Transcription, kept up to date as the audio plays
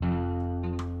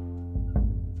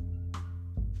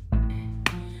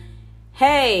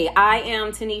Hey, I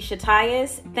am Tanisha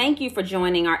Tyus. Thank you for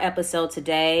joining our episode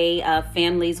today of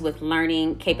Families with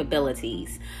Learning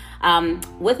Capabilities.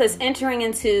 With us entering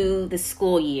into the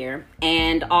school year,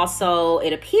 and also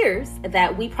it appears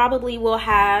that we probably will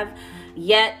have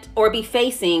yet or be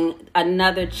facing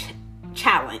another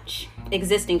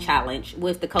existing challenge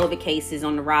with the COVID cases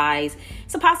on the rise.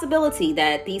 It's a possibility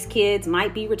that these kids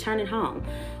might be returning home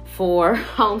for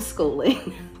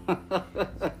homeschooling.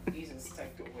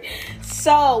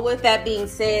 So with that being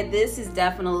said, this is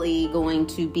definitely going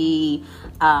to be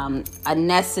a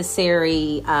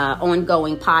necessary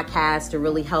ongoing podcast to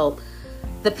really help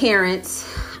the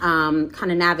parents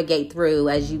kind of navigate through.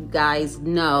 As you guys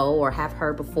know or have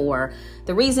heard before,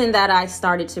 the reason that I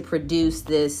started to produce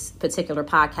this particular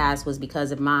podcast was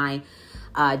because of my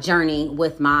journey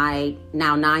with my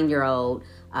now 9-year-old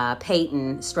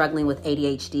Peyton, struggling with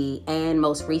ADHD and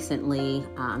most recently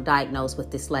diagnosed with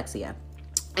dyslexia.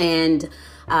 And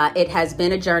it has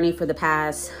been a journey for the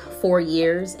past 4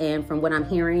 years. And from what I'm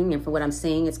hearing and from what I'm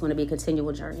seeing, it's going to be a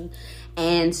continual journey.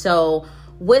 And so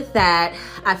with that,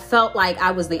 I felt like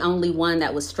I was the only one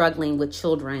that was struggling with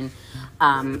children,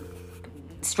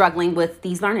 struggling with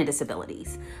these learning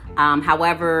disabilities.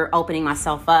 However, opening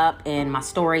myself up and my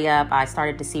story up, I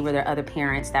started to see where there are other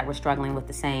parents that were struggling with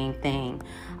the same thing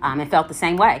and felt the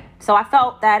same way. So I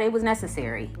felt that it was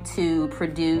necessary to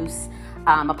produce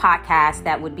a podcast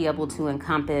that would be able to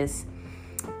encompass,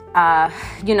 a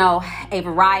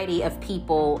variety of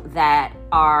people that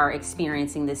are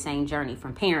experiencing the same journey,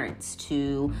 from parents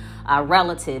to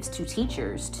relatives, to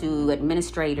teachers, to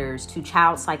administrators, to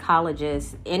child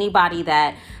psychologists, anybody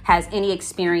that has any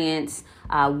experience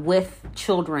with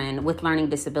children with learning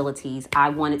disabilities. I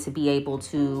wanted to be able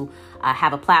to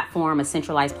have a platform, a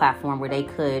centralized platform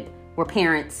where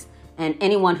parents and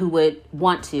anyone who would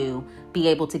want to be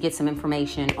able to get some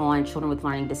information on children with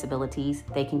learning disabilities,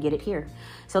 they can get it here.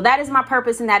 So that is my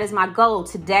purpose and that is my goal.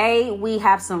 Today, we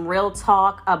have some real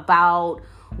talk about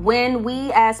when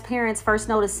we as parents first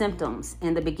notice symptoms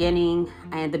in the beginning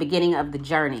of the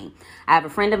journey. I have a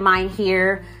friend of mine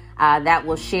here that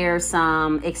will share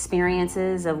some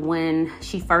experiences of when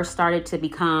she first started to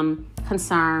become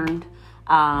concerned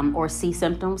or see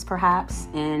symptoms perhaps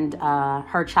in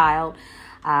her child.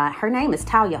 Her name is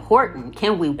Talia Horton.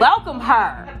 Can we welcome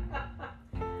her?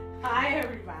 Hi,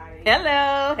 everybody.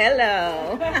 Hello.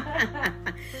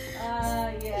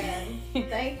 Yeah.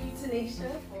 Thank you, Tanisha,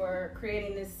 for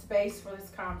creating this space for this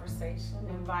conversation,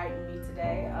 inviting me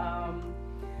today.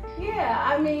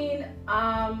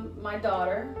 My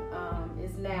daughter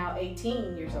is now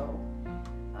 18 years old.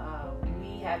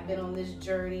 We have been on this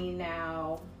journey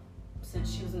now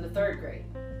since she was in the 3rd grade.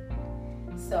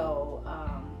 So,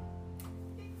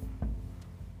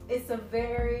 it's a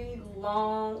very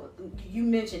long, you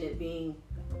mentioned it being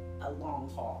a long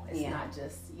haul. It's not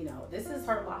just, this is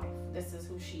her life. This is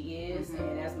who she is. Mm-hmm.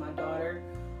 And as my daughter,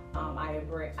 I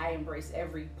embrace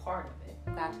every part of it.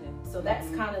 Gotcha. So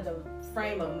that's kind of the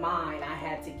frame of mind I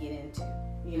had to get into,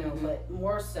 but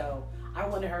more so, I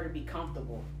wanted her to be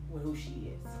comfortable with who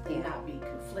she is and not be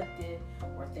conflicted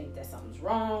or think that something's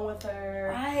wrong with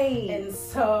her. Right. And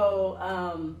so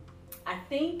I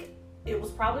think it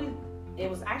was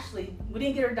actually, we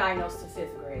didn't get her diagnosed to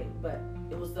 5th grade, but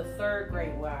it was the 3rd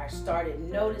grade where I started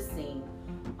noticing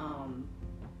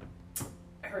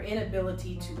her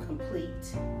inability to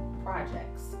complete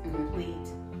projects, complete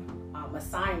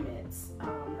assignments.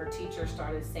 Her teacher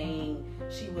started saying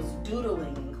she was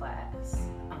doodling in class.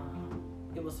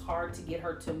 It was hard to get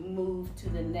her to move to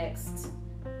the next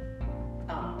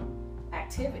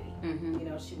activity.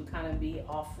 Mm-hmm. She would kind of be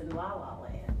off in la la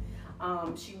land.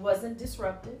 She wasn't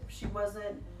disruptive. She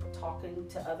wasn't talking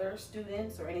to other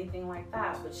students or anything like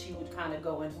that, but she would kind of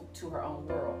go into her own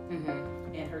world.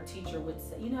 Mm-hmm. And her teacher would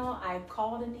say, I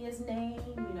called Ania's name.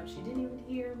 She didn't even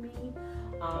hear me.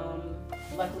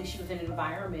 Luckily, she was in an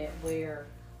environment where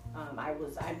I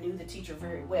knew the teacher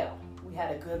very well. We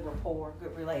had a good rapport,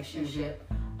 good relationship.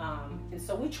 Mm-hmm. And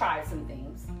so we tried some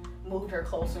things, moved her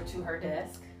closer to her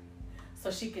desk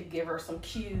so she could give her some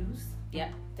cues,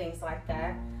 things like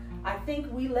that. I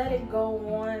think we let it go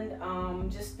on,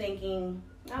 just thinking,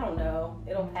 I don't know,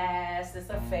 it'll pass,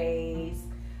 it's a phase,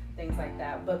 things like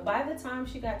that. But by the time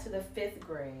she got to the 5th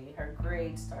grade, her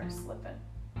grades started slipping.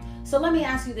 So let me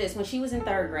ask you this: when she was in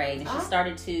 3rd grade and she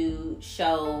started to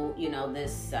show,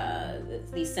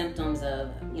 these symptoms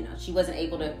of, she wasn't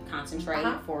able to concentrate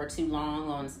for too long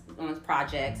on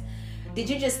projects. Did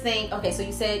you just think, okay, so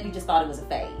you said you just thought it was a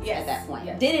phase at that point.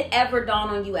 Yes. Did it ever dawn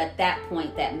on you at that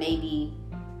point that maybe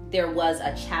there was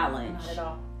a challenge? Not at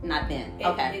all. Not then.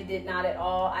 It did not at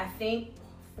all. I think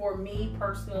for me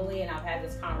personally, and I've had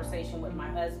this conversation with my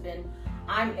husband,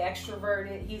 I'm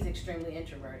extroverted. He's extremely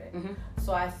introverted. Mm-hmm.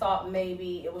 So I thought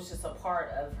maybe it was just a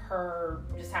part of her,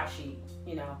 just how she,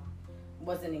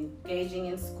 wasn't engaging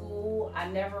in school. I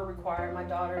never required my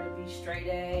daughter to be straight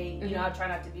A. Mm-hmm. I try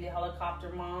not to be the helicopter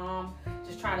mom.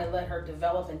 Just trying to let her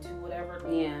develop into whatever,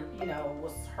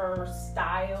 was her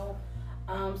style.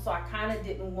 So I kind of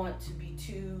didn't want to be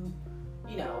too,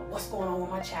 what's going on with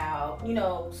my child,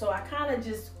 so I kind of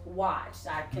just watched.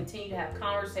 I continued to have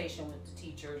conversation with the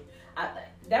teachers.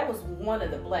 That was one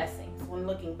of the blessings when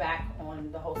looking back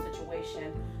on the whole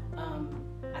situation.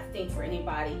 I think for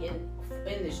anybody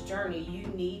in this journey, you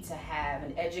need to have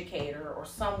an educator or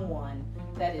someone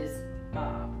that is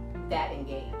that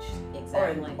engaged,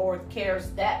 exactly, or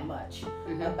cares that much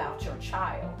about your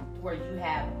child. Where you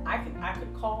have, I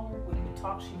could call her, we could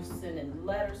talk. She was sending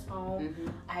letters home.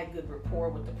 I had good rapport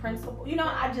with the principal.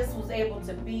 I just was able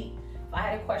to be. If I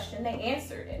had a question, they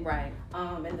answered it. Right.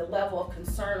 And the level of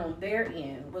concern on their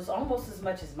end was almost as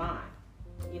much as mine.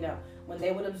 When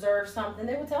they would observe something,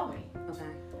 they would tell me.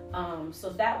 Okay. So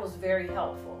that was very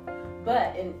helpful.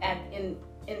 But in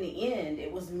the end,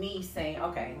 it was me saying,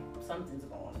 okay, something's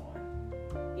going on.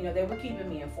 They were keeping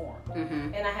me informed.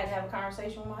 And I had to have a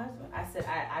conversation with my husband. I said,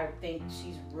 I think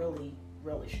she's really,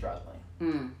 really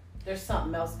struggling. There's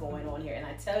something else going on here. And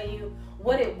I tell you,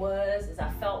 what it was is I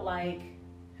felt like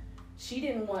she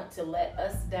didn't want to let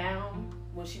us down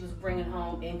when she was bringing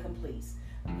home incompletes,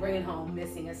 bringing home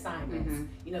missing assignments.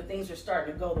 Things were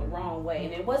starting to go the wrong way.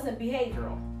 And it wasn't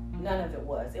behavioral. None of it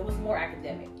was. It was more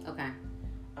academic. Okay.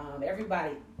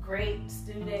 Everybody, great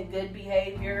student, good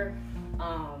behavior.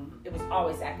 It was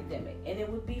always academic. And it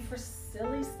would be for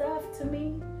silly stuff to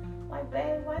me. Like,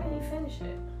 babe, why didn't you finish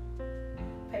it?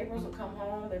 Papers would come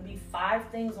home. There'd be 5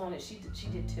 things on it. She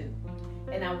did 2.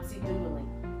 And I would see doodling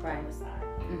on the side.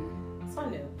 So I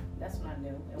knew. That's when I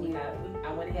knew. And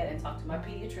I went ahead and talked to my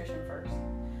pediatrician first.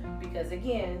 Because,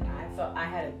 again, I felt I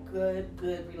had a good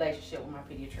relationship with my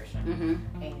pediatrician.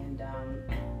 And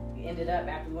we ended up,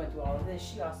 after we went through all of this,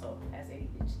 she also has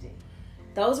ADHD.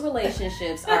 Those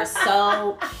relationships are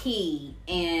so key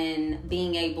in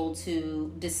being able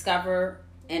to discover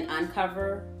and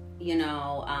uncover,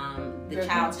 the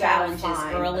child's challenges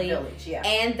early,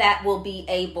 and that will be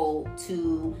able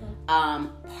to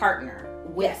partner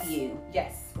with you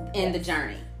in the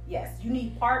journey. Yes, you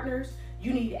need partners.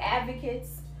 You need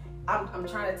advocates. I'm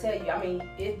trying to tell you,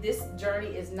 this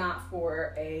journey is not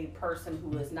for a person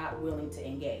who is not willing to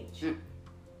engage.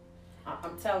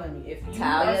 I'm telling you, if you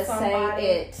are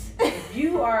somebody, if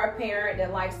you are a parent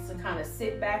that likes to kind of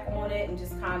sit back on it and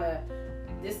just kind of,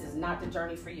 this is not the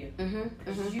journey for you.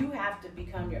 Because you have to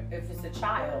become if it's a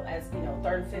child, as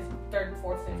third and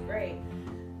fourth, fifth grade,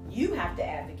 you have to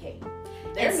advocate.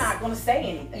 They're not going to say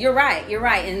anything. You're right.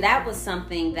 And that was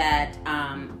something that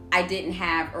I didn't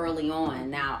have early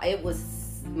on. Now, it was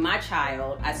my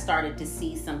child. I started to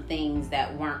see some things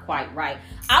that weren't quite right.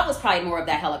 I was probably more of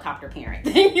that helicopter parent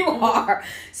than you are.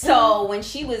 So when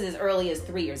she was as early as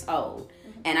 3 years old,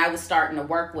 and I was starting to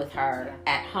work with her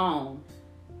at home,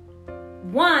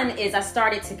 one is I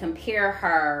started to compare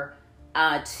her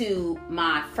to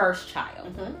my first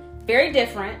child. Very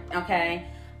different, okay?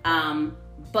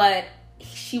 But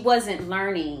she wasn't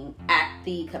learning at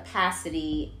the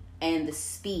capacity and the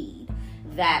speed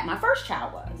that my first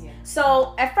child was.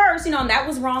 So at first, that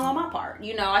was wrong on my part.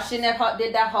 I shouldn't have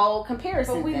did that whole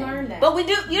comparison But we thing. learned that. But we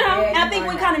do, I think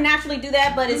we kind of naturally do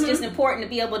that, but it's just important to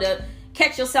be able to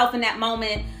catch yourself in that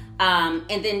moment,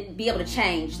 and then be able to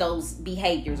change those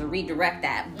behaviors or redirect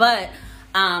that. But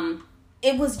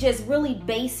it was just really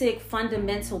basic,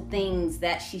 fundamental things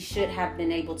that she should have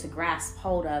been able to grasp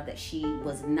hold of that she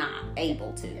was not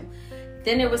able to.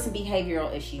 Then there was some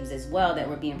behavioral issues as well that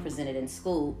were being presented in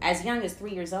school as young as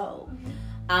 3 years old.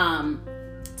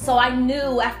 So I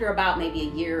knew after about maybe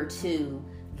a year or two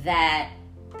that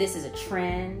this is a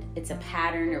trend, it's a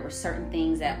pattern. There were certain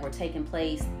things that were taking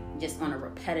place just on a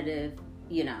repetitive,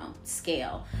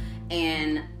 scale.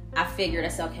 And I figured,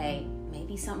 okay,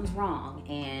 maybe something's wrong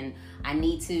and I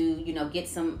need to,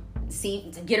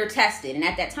 get her tested. And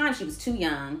at that time, she was too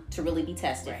young to really be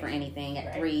tested for anything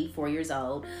at 3-4 years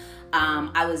old.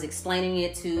 I was explaining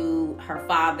it to her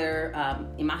father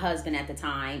and my husband at the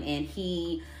time, and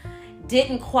he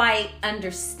didn't quite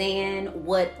understand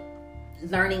what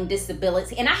learning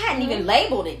disability, and I hadn't even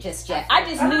labeled it just yet. I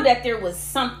just knew that there was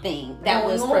something that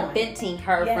was preventing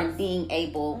her from being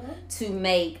able to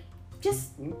make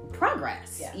just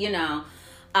progress,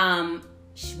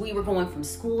 we were going from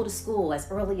school to school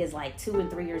as early as like 2 and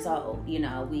 3 years old. You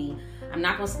know, I'm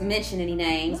not going to mention any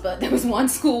names, but there was one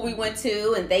school we went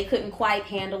to and they couldn't quite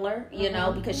handle her, you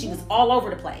know, because she was all over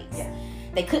the place. Yeah.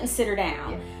 They couldn't sit her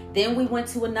down. Yeah. Then we went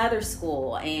to another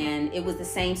school and it was the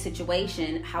same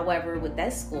situation. However, with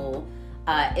that school,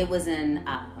 it was a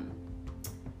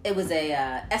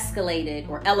escalated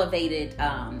or elevated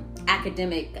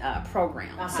academic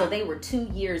program. So they were 2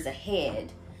 years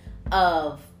ahead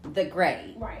of the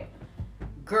grade. Right.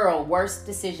 Girl, worst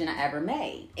decision I ever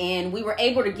made. And we were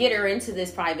able to get her into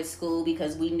this private school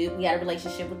because we knew we had a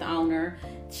relationship with the owner.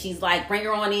 She's like, bring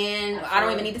her on in. Absolutely. I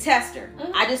don't even need to test her.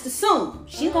 Mm-hmm. I just assume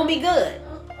she's gonna be good.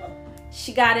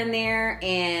 She got in there,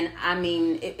 and I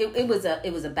mean, it was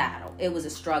a battle. It was a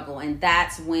struggle, and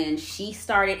that's when she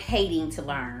started hating to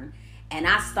learn, and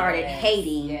I started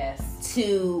hating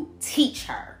to teach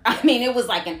her. I mean, it was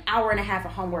like an hour and a half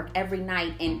of homework every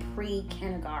night in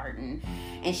pre-kindergarten,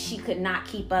 and she could not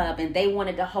keep up, and they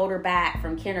wanted to hold her back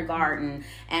from kindergarten,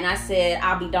 and I said,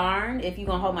 I'll be darned if you're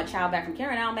gonna hold my child back from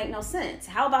kindergarten. That don't make no sense.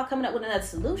 How about coming up with another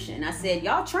solution? I said,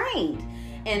 y'all trained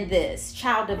in this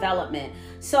child development,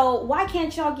 so why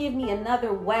can't y'all give me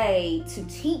another way to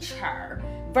teach her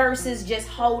versus just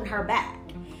holding her back?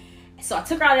 So I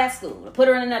took her out of that school, I put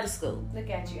her in another school. Look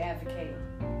at you advocating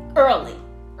early.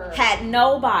 Had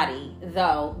nobody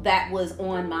though that was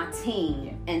on my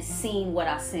team and seen what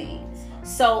I seen.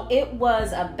 So it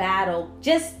was a battle,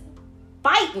 just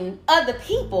fighting other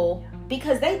people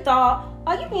because they thought,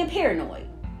 oh, you being paranoid,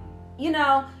 you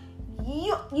know.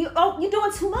 You're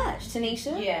doing too much,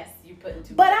 Tanisha. Yes, you're putting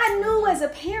too much. But I knew as a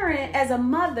parent, as a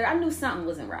mother, I knew something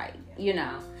wasn't right, you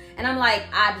know. And I'm like,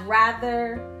 I'd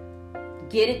rather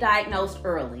get it diagnosed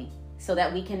early so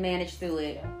that we can manage through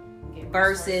it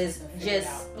versus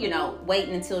just, you know,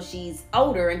 waiting until she's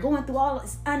older and going through all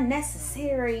this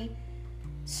unnecessary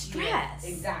stress. Yeah,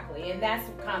 exactly. And that's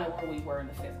kind of where we were in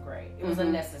the 5th grade. It was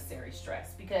unnecessary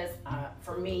stress because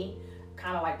for me,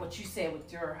 kind of like what you said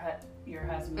with your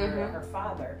husband or her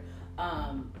father,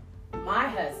 my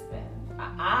husband,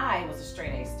 I was a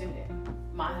straight A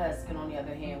student. My husband, on the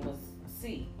other hand, was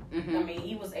C. I mean,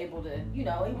 he was able to, you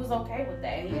know, he was okay with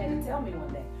that. And he had to tell me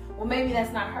one day, well, maybe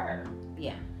that's not her.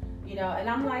 Yeah. You know, and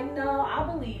I'm like, no, I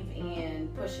believe in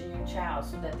pushing your child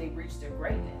so that they reach their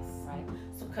greatness. Right.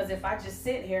 So, because if I just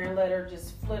sit here and let her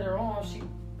just flitter on,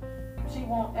 she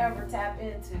won't ever tap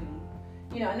into,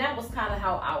 you know, and that was kind of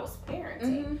how I was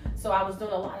parenting. So I was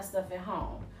doing a lot of stuff at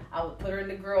home. I would put her in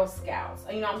the Girl Scouts.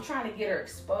 You know, I'm trying to get her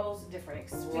exposed to different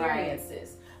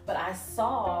experiences. Right. But I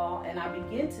saw and I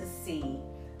began to see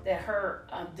that her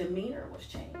demeanor was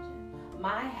changing.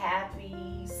 My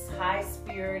happy,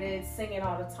 high-spirited, singing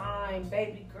all the time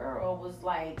baby girl was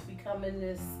like becoming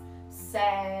this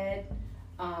sad,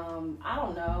 I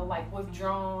don't know, like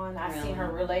withdrawn. I seen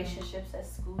her relationships at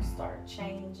school start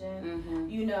changing,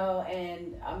 you know,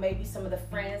 and maybe some of the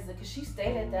friends, because she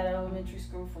stayed at that elementary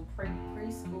school from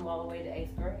preschool all the way to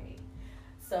 8th grade.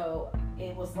 So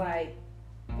it was like,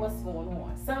 what's going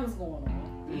on? Something's going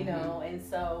on, you know. And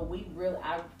so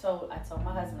I told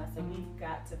my husband, I said, we've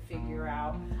got to figure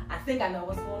out, I think I know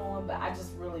what's going on, but I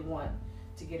just really want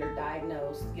to get her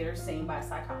diagnosed, get her seen by a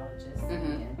psychologist,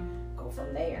 and go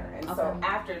from there. And so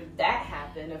after that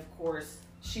happened, of course,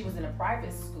 she was in a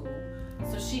private school,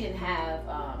 so she didn't have,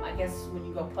 I guess when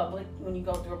you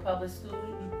go through a public school,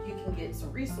 you can get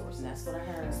some resources. That's what I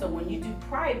heard. So when you do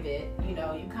private, you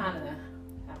know, you kind of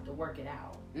have to work it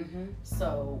out.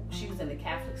 So she was in the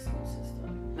Catholic school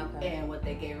system, and what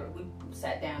they gave her, we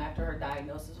sat down after her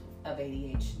diagnosis of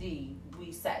ADHD.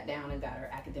 We sat down and got her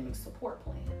academic support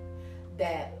plan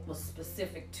that was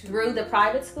specific to through the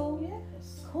private school.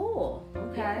 Yes. Cool.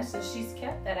 Okay. Yeah, so she's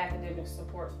kept that academic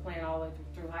support plan all the way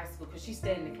through high school because she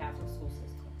stayed in the Catholic school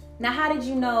system. Now, how did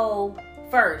you know?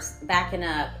 First, backing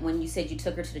up, when you said you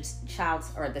took her to the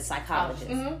child's or the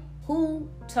psychologist, who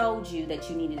told you that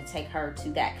you needed to take her to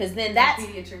that? Because then that's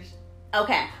the pediatrician.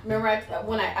 Okay. Remember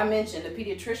when I mentioned the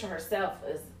pediatrician herself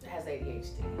has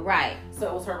ADHD. Right. So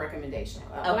it was her recommendation.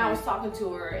 When I was talking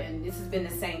to her, and this has been the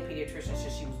same pediatrician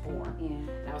since she was born.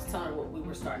 Yeah. And I was telling her what we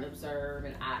were starting to observe,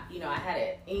 and I had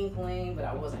an inkling, but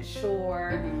I wasn't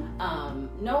sure.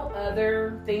 No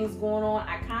other things going on.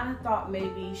 I kind of thought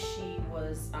maybe she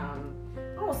was,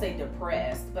 I won't say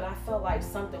depressed, but I felt like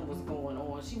something was going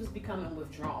on. She was becoming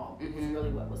withdrawn. Was really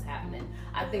what was happening.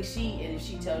 I think and if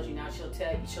she tells you now,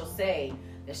 she'll say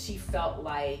that she felt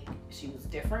like she was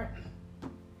different,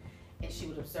 and she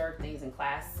would observe things in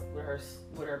class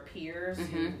with her peers.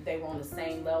 They were on the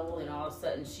same level, and all of a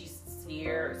sudden she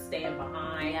here, staying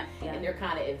behind, and they're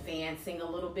kind of advancing a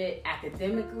little bit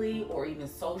academically or even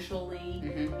socially.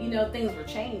 You know, things were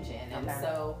changing. And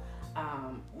so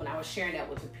when I was sharing that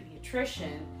with the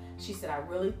pediatrician, she said, I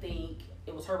really think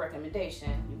it was her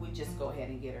recommendation. We just go ahead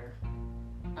and get her,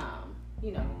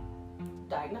 you know,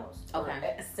 diagnosed or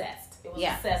assessed. It was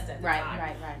assessed at the time.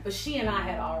 Right. But she and I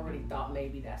had already thought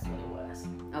maybe that's what it was.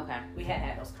 Okay. We hadn't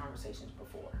had those conversations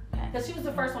before. Because she was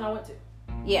the first one I went to.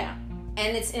 Yeah.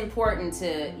 And it's important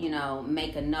to, you know,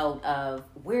 make a note of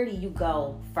where do you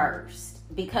go first?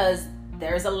 Because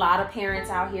there's a lot of parents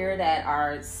out here that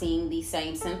are seeing these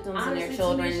same symptoms in their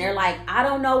children. And they're like, I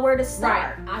don't know where to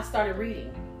start. Right. I started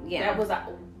reading. Yeah. That was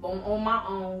on my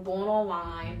own, going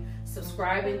online,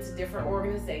 subscribing to different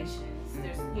organizations.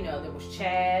 There's, you know, there was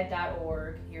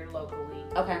chad.org here locally.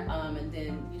 Okay. And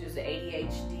then there's the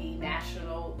ADHD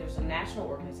national, there's a national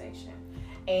organization.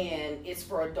 And it's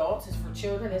for adults, it's for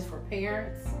children, it's for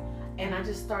parents. And I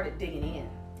just started digging in.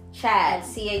 Chad,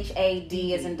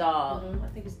 C-H-A-D as in dog. I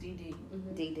think it's D-D.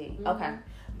 D-D. Okay.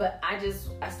 But I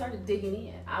started digging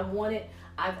in.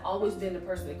 I've always been the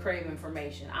person that crave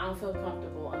information. I don't feel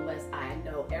comfortable unless I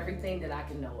know everything that I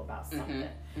can know about something.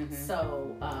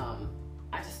 So,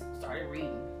 I just started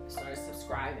reading, started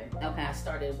subscribing. Okay. I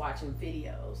started watching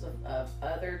videos of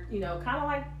other, you know, kind of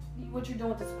like what you're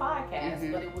doing with this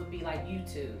podcast, but it would be like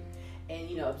YouTube and,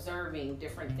 you know, observing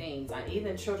different things.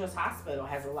 Even Children's Hospital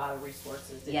has a lot of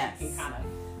resources that you can kind of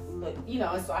look, you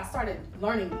know, and so I started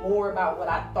learning more about what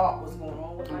I thought was going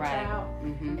on with my child.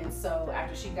 And so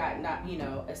after she got, you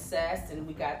know, assessed and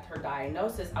we got her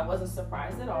diagnosis, I wasn't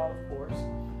surprised at all, of course.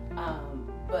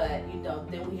 But, you know,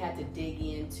 then we had to dig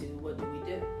into what do we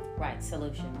do? Right,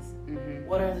 solutions.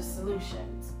 What are the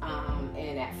solutions?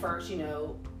 And at first, you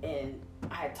know, and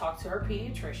I had talked to her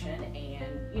pediatrician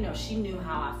and, you know, she knew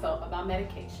how I felt about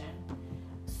medication.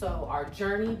 So our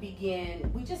journey began,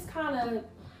 we just kind of,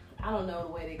 I don't know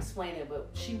the way to explain it, but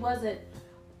she wasn't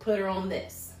put her on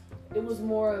this. It was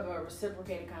more of a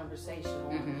reciprocated conversation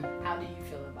on how do you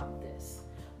feel about this?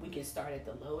 We can start at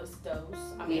the lowest dose.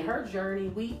 I mean, her journey,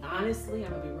 we honestly, I'm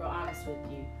going to be real honest with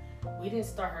you, we didn't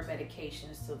start her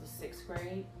medications till the 6th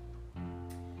grade.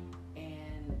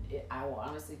 And I will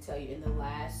honestly tell you, in the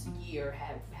last year,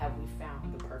 have we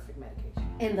found the perfect medication.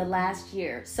 In the last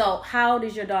year. So how old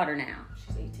is your daughter now?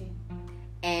 She's 18.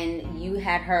 And you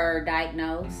had her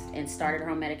diagnosed and started her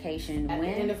on medication at when?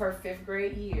 At the end of her 5th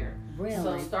grade year. Really?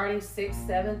 So starting 6th,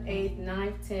 7th, 8th,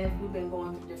 9th, 10th, we've been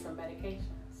going through different medications.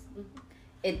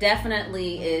 It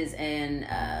definitely is, and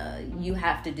you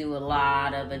have to do a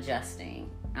lot of adjusting.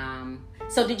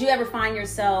 So did you ever find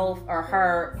yourself or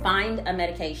her find a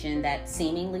medication that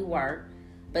seemingly worked,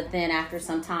 but then after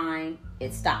some time,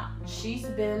 it stopped? She's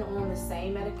been on the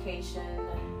same medication.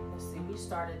 Let's see, we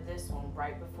started this one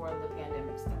right before the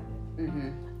pandemic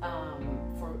started.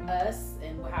 For us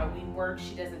and how we work,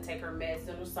 she doesn't take her meds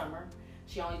in the summer.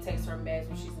 She only takes her meds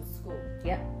when she's in school.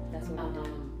 Yep, that's what we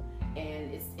do.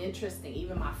 And it's interesting,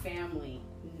 even my family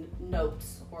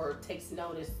notes or takes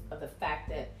notice of the fact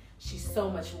that she's so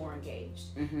much more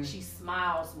engaged. She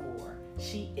smiles more.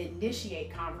 She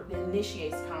initiates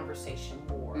conversation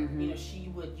more. You know,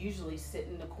 she would usually sit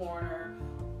in the corner,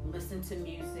 listen to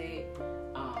music,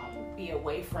 be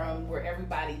away from where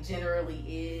everybody generally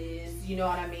is. You know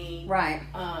what I mean? Right.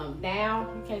 Now,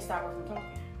 you can't stop her from talking.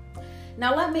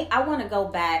 Now I want to go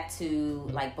back to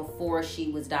like before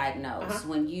she was diagnosed,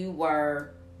 when you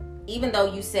were, even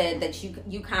though you said that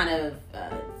you kind of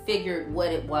figured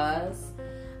what it was,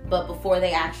 but before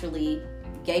they actually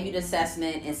gave you the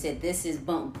assessment and said, this is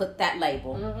boom, put that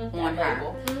label on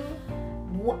her.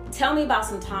 Tell me about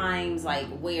some times like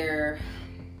where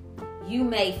you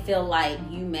may feel like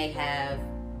you may have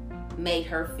made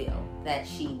her feel that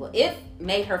she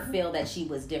made her feel that she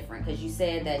was different, because you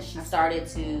said that she started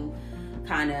to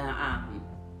kind of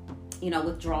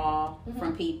withdraw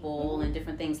from people and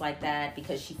different things like that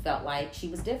because she felt like she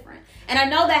was different. And I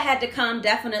know that had to come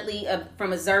definitely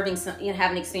from observing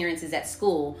having experiences at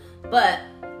school, but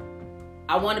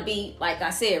I want to be, like I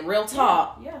said, real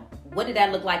talk. Yeah. What did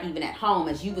that look like even at home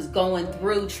as you was going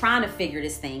through trying to figure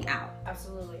this thing out?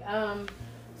 Absolutely.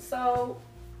 So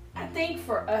I think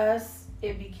for us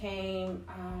it became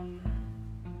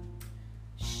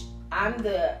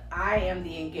I am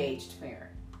the engaged parent.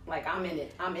 Like I'm in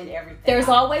it. I'm in everything. There's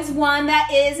always one that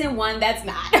is and one that's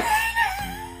not.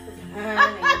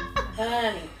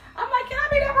 honey. I'm like, can I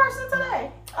be that person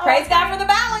today? Praise God for the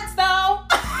balance, though.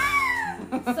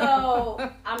 So,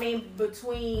 I mean,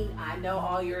 I know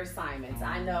all your assignments.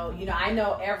 I know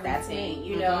everything. That's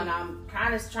me. And I'm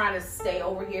kind of trying to stay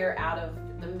over here out of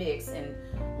the mix and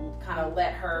kind of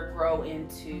let her grow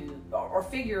into or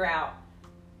figure out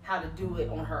how to do it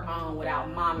on her own without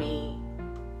mommy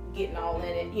getting all in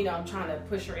it. You know, I'm trying to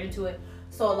push her into it.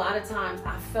 So a lot of times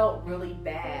I felt really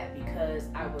bad because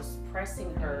I was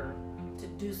pressing her to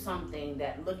do something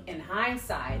that, look, in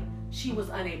hindsight, she was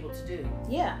unable to do.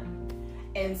 Yeah.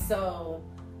 And so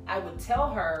I would tell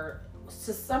her,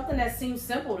 just something that seems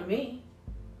simple to me,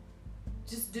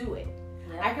 just do it.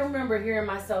 Yep. I can remember hearing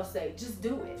myself say, just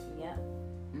do it. Yep.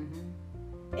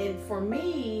 Mm-hmm. And for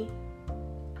me,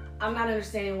 I'm not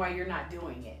understanding why you're not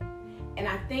doing it. And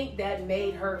I think that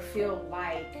made her feel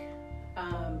like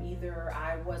either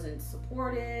I wasn't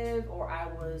supportive or I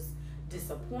was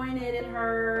disappointed in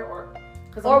her, or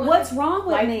what's wrong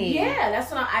with me? Yeah,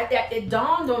 that's when it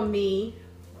dawned on me.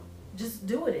 Just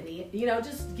do it, Anita. You know,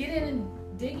 just get in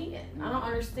and dig in. I don't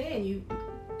understand you.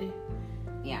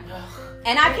 Yeah,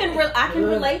 and I can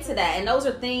relate to that. And those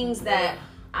are things that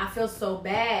I feel so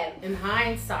bad in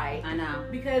hindsight. I know,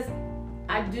 because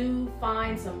I do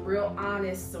find some real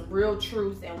honest, some real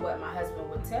truth in what my husband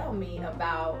would tell me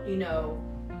about, you know,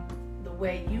 the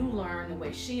way you learn, the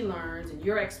way she learns, and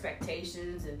your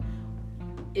expectations. And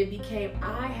it became,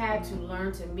 I had to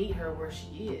learn to meet her where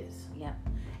she is. Yeah.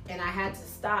 And I had to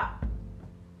stop.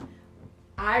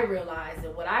 I realized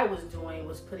that what I was doing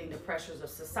was putting the pressures of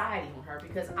society on her,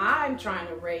 because I'm trying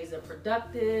to raise a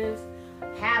productive,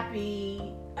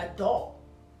 happy adult.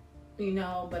 You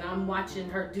know, but I'm watching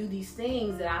her do these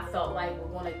things that I felt like were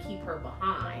going to keep her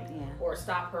behind, or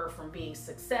stop her from being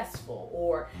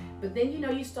successful. But then, you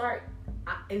know, you start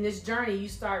in this journey, you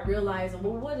start realizing,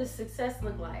 well, what does success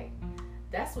look like?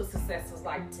 That's what success is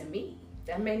like to me.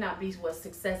 That may not be what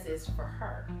success is for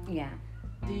her. Yeah.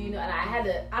 Do you know? And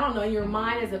I don't know, in your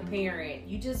mind as a parent,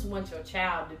 you just want your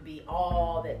child to be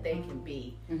all that they can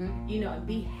be, mm-hmm. you know, and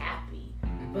be happy.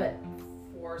 Mm-hmm. But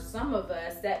for some of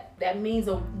us, that means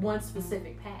one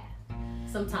specific path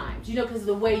sometimes, you know, because of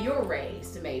the way you're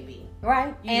raised, maybe.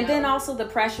 Right. And then also the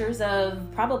pressures of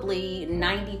probably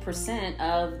 90%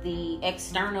 of the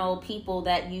external people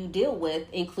that you deal with,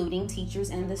 including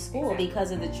teachers in the school, exactly.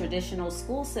 because of the traditional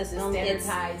school system.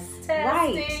 Standardized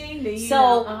testing. Right.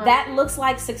 So that looks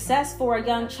like success for a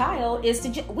young child is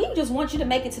we just want you to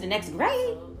make it to the next grade.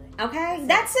 Absolutely. Okay.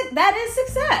 That's it. That is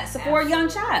success for a young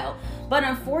child. But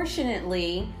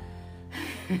unfortunately,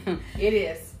 it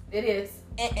is.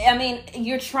 I mean,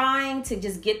 you're trying to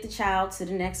just get the child to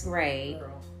the next grade.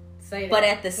 Girl, say that. But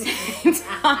at the same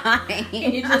time,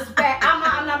 can you just pass?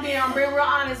 I'm not being. I'm real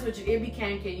honest with you. It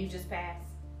became, can you just pass?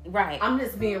 Right. I'm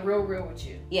just being real with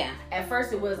you. Yeah. At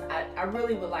first, it was. I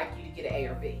really would like you to get an A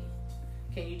or B.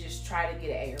 Can you just try to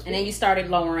get an A or B? And then you started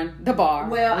lowering the bar.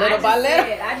 Well, little by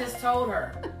little. I just told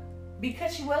her,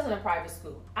 because she was in a private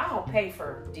school, I don't pay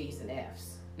for D's and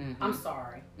F's. Mm-hmm. I'm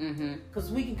sorry.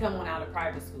 Because we can come on out of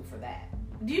private school for that.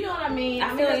 Do you know what I mean?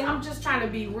 I'm just trying to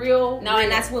be real. No,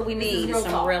 and that's what we need,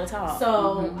 real talk.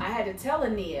 So I had to tell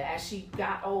Ania as she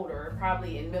got older,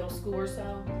 probably in middle school or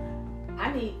so,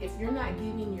 if you're not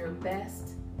giving your best,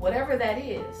 whatever that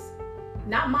is,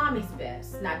 not mommy's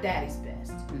best, not daddy's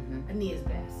best, Ania's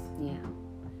best. Yeah.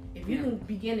 If you can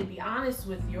begin to be honest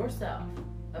with yourself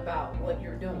about what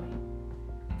you're doing,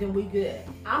 then we good.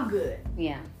 I'm good.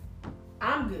 Yeah.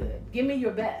 I'm good. Give me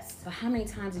your best. But how many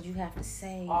times did you have to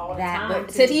say all that? Time,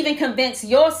 to even convince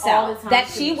yourself that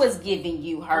she was giving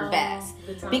you her best,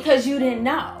 because you didn't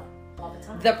know. All the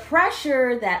time. The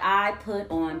pressure that I put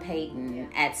on Peyton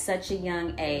at such a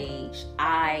young age,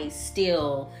 I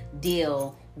still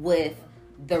deal with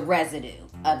the residue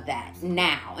of that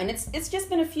now. And it's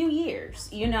just been a few years,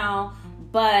 you know,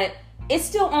 but it's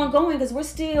still ongoing because we're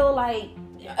still like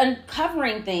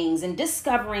uncovering things and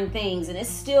discovering things, and it's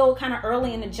still kind of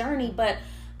early in the journey. But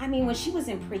I mean, when she was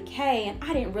in pre-K and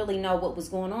I didn't really know what was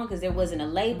going on because there wasn't a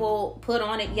label put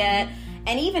on it yet,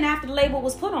 and even after the label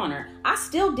was put on her, I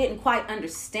still didn't quite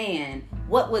understand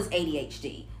what was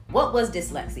ADHD, what was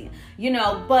dyslexia, you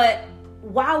know. But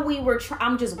while we were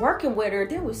I'm just working with her,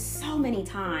 there was so many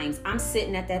times I'm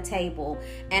sitting at that table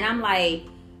and I'm like,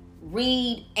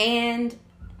 read and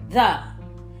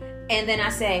then I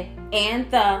say, and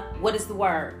what is the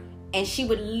word? And she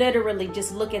would literally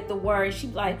just look at the word.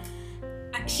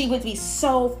 She would be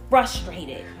so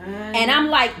frustrated. And I'm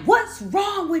like, what's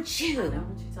wrong with you? I know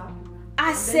what you're talking about.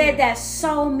 I said that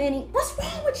so many. What's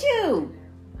wrong with you?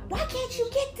 Why can't you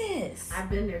get this? I've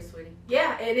been there, sweetie.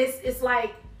 Yeah, it's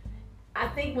like, I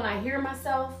think when I hear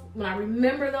myself, when I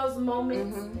remember those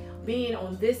moments, being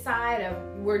on this side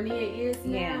of where Nia is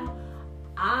now,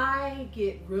 I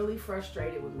get really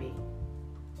frustrated with me.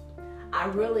 I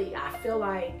feel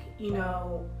like, you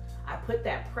know, I put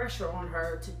that pressure on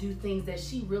her to do things that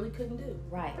she really couldn't do.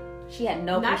 Right. She had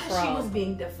no not control. Not that she was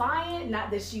being defiant,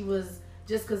 not that she was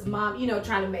just because mom, you know,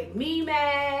 trying to make me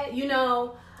mad, you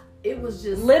know. It was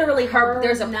just literally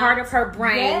there's a part of her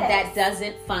brain that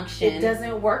doesn't function. It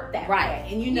doesn't work that way.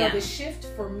 And you know, yeah. the shift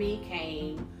for me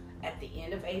came at the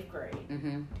end of 8th grade.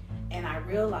 Mm-hmm. And I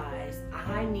realized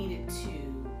I needed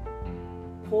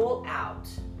to pull out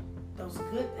those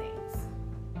good things.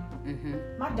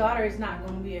 Mm-hmm. My daughter is not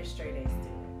going to be a straight A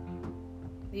student.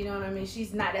 You know what I mean?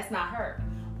 She's not. That's not her.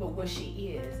 But what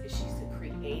she is she's a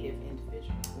creative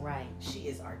individual. Right. She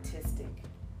is artistic.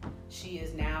 She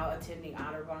is now attending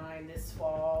Otterbein this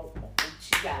fall.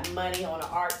 She got money on an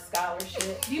art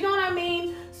scholarship. You know what I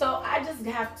mean? So I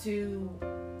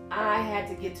had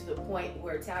to get to the point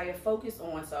where Talia focused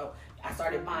on. So I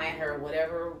started buying her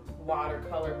whatever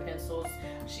watercolor pencils.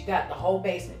 She got the whole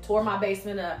basement, tore my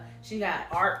basement up. She got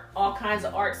art, all kinds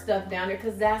of art stuff down there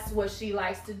because that's what she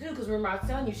likes to do. Because remember I was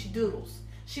telling you, she doodles.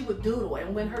 She would doodle.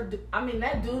 And when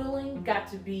that doodling got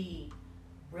to be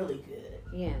really good.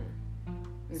 Yeah.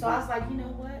 So I was like, you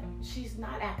know what? She's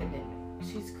not academic.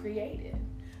 She's creative.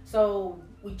 So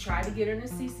we tried to get her into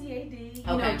CCAD.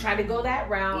 You know, tried to go that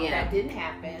route. Yeah. That didn't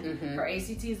happen. Mm-hmm. Her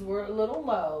ACTs were a little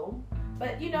low.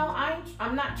 But, you know,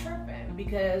 I'm not tripping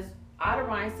because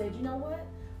Otterbein said, you know what?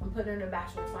 I'm putting her in a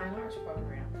Bachelor of Fine Arts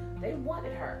program. They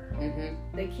wanted her.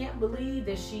 Mm-hmm. They can't believe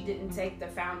that she didn't take the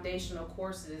foundational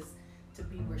courses to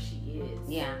be where she is.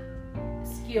 Yeah.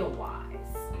 Skill-wise.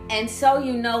 And so,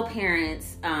 you know,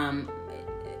 parents,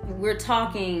 we're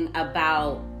talking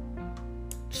about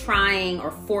trying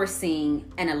or forcing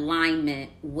an alignment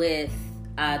with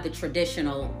the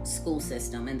traditional school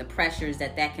system and the pressures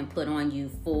that can put on you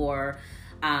for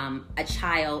a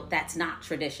child that's not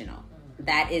traditional,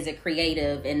 that is a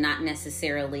creative and not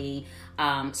necessarily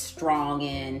strong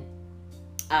in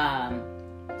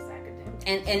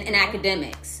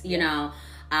academics, you know.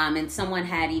 And someone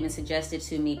had even suggested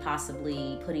to me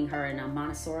possibly putting her in a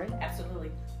Montessori.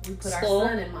 Absolutely. We put school. Our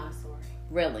son in Montessori.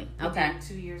 Really? Okay.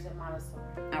 2 years at Montessori.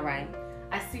 All right.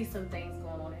 I see some things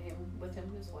going on with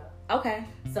him as well. Okay.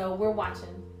 So we're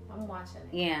watching. I'm watching it.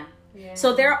 Yeah. Yeah.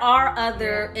 So there are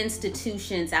other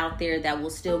institutions out there that will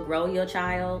still grow your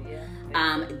child.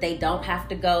 Yeah. They don't have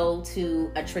to go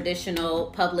to a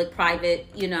traditional public-private,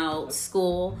 you know,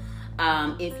 school.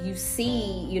 If you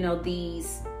see, you know,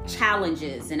 these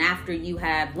challenges and after you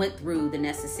have went through the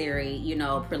necessary, you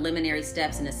know, preliminary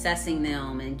steps in assessing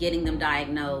them and getting them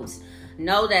diagnosed,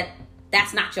 know that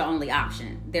that's not your only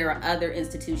option. There are other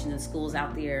institutions and schools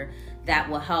out there that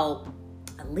will help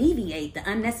alleviate the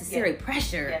unnecessary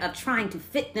pressure of trying to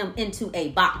fit them into a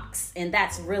box. And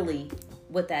that's really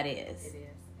what that is. It is.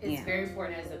 It's very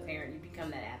important as a parent. You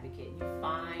become that advocate. You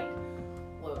find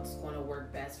what's going to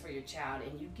work best for your child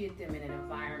and you get them in an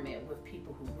environment with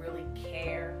people who really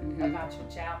care about your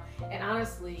child. And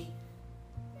honestly,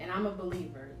 and I'm a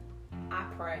believer, I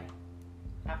pray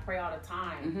all the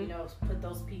time, you know, put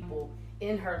those people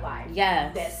in her life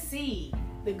that see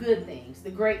the good things, the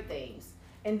great things,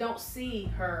 and don't see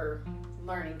her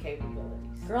learning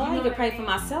capabilities. Girl, I need to pray for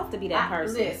myself to be that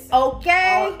person. Listen,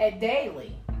 okay.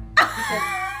 Daily. Because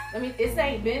I mean, this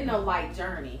ain't been no light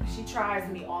journey. She tries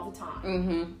me all the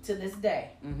time to this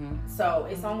day. So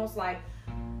it's almost like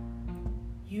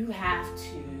you have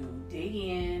to dig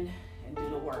in and do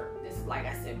the work. This is, like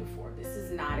I said before, this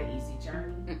is not an easy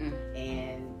journey.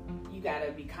 And you got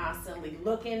to be constantly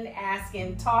looking,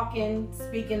 asking, talking,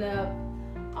 speaking up.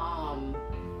 I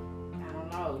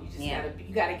don't know. You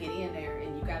just got to get in there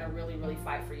and you got to really, really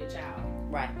fight for your child.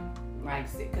 Right.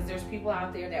 Because there's people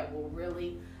out there that will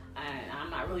really... And I'm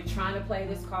not really trying to play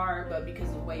this card, but because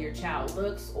of the way your child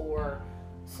looks or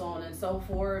so on and so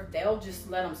forth, they'll just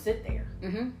let them sit there.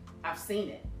 I've seen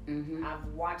it. I've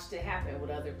watched it happen with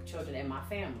other children in my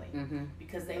family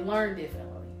because they learn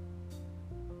differently.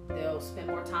 They'll spend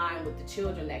more time with the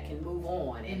children that can move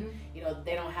on and, you know,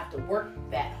 they don't have to work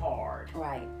that hard.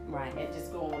 Right. And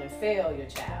just go on and fail your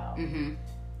child.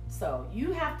 So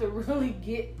you have to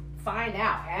really find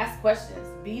out, ask questions,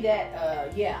 be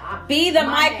that, be the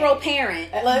micro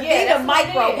parent. Be the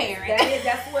micro parent.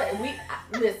 That's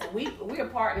what we're a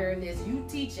partner in this. You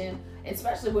teaching,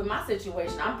 especially with my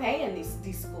situation, I'm paying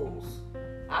these schools.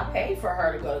 I paid for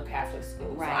her to go to Catholic school.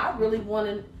 Right.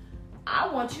 So I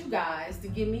want you guys to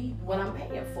give me what I'm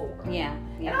paying for. Yeah.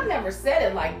 And I never said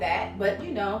it like that, but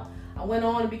you know, I went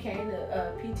on and became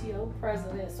the PTO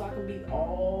president so I can be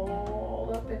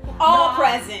all up in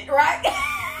present, right?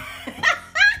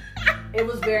 It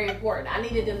was very important. I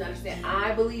needed them to understand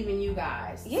I believe in you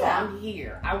guys. So I'm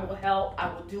here. I will help.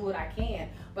 I will do what I can.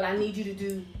 But I need you to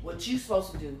do what you're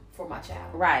supposed to do for my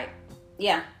child. Right.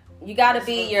 Yeah. You got to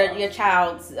be your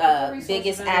child's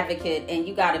biggest advocate, and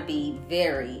you got to be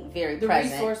very, very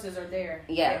present. The resources are there.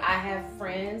 Yeah. I have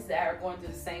friends that are going through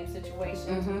the same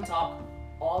situation. We talk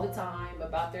all the time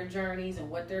about their journeys and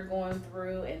what they're going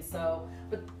through, and so,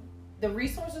 but the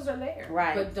resources are there.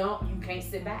 Right. But you can't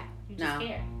sit back. You just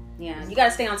can't. Yeah, you got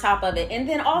to stay on top of it. And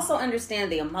then also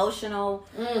understand the emotional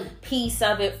piece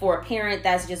of it for a parent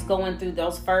that's just going through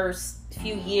those first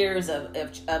few years of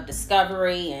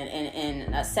discovery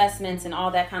and assessments and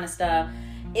all that kind of stuff.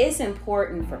 It's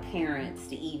important for parents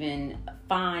to even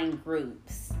find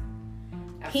groups.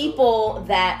 Absolutely. People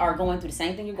that are going through the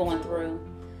same thing you're going through,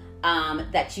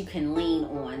 that you can lean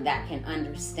on, that can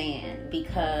understand.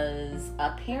 Because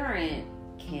a parent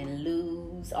can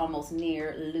almost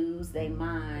lose their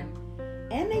mind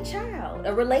and their child,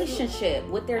 a relationship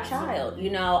with their child. You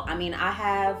know, I mean, I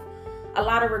have a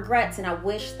lot of regrets, and I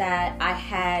wish that I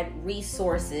had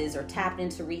resources or tapped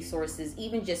into resources,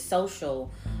 even just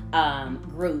social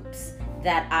groups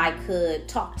that I could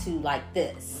talk to like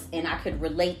this, and I could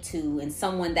relate to, and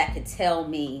someone that could tell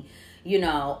me, you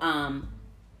know,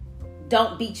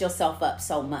 don't beat yourself up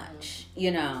so much,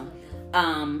 you know.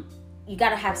 You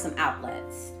got to have some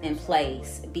outlets in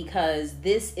place, because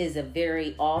this is a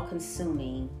very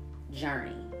all-consuming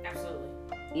journey. Absolutely.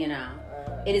 You know,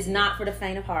 it is not for the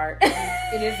faint of heart.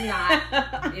 It is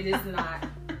not. It is not.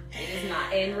 It is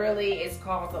not. And really, it's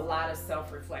caused a lot of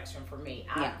self-reflection for me.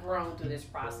 I've grown through this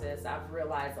process. I've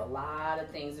realized a lot of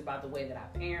things about the way that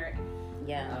I parent.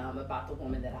 About the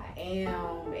woman that I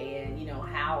am, and, you know,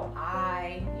 how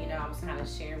I was kind of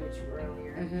sharing with you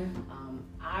earlier.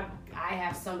 I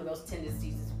have some of those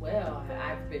tendencies as well.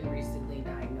 I've been recently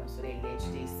diagnosed with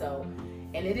ADHD, so,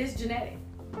 and it is genetic.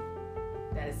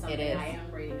 That is something I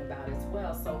am reading about as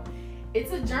well. So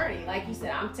it's a journey. Like you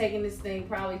said, I'm taking this thing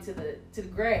probably to the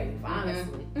grave,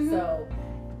 honestly. So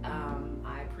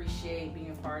I appreciate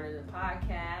being a part of the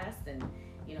podcast, and,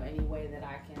 you know, any way that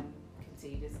I can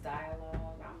continue this dialogue,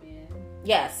 I'm in.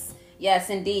 Yes,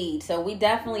 indeed. So we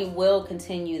definitely will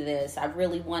continue this. I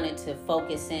really wanted to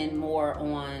focus in more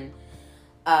on,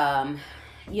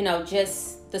 you know,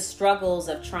 just the struggles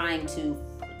of trying to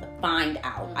find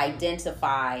out,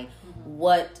 identify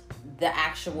what the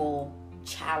actual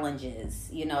challenges,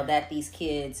 you know, that these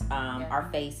kids are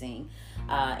facing.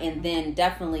 And then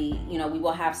definitely, you know, we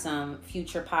will have some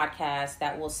future podcasts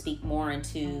that will speak more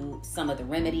into some of the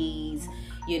remedies,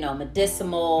 you know,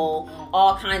 medicinal,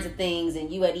 all kinds of things.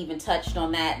 And you had even touched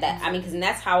on that I mean, because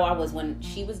that's how I was when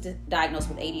she was diagnosed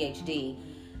with ADHD.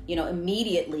 You know,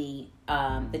 immediately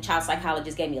the child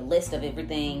psychologist gave me a list of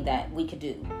everything that we could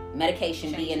do,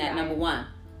 medication being at number one.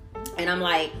 And I'm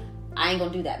like, I ain't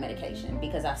gonna do that medication,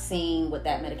 because I've seen what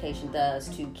that medication does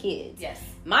to kids. Yes.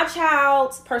 My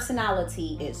child's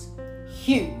personality is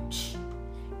huge.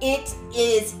 It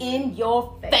is in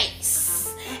your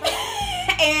face.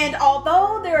 And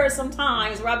although there are some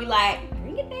times where I'll be like,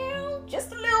 bring it down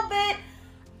just a little bit,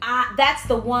 that's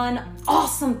the one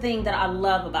awesome thing that I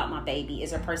love about my baby,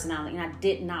 is her personality. And I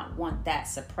did not want that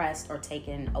suppressed or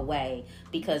taken away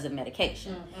because of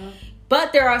medication.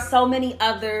 But there are so many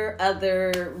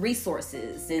other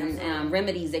resources and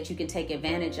remedies that you can take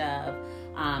advantage of.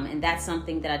 And that's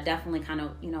something that I definitely kind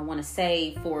of, you know, want to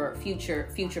say for future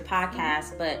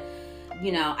podcasts. But,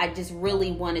 you know, I just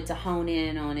really wanted to hone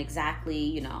in on exactly,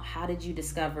 you know, how did you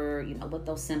discover, you know, what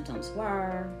those symptoms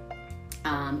were.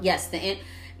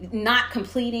 Not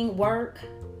completing work,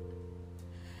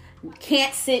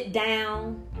 can't sit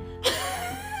down.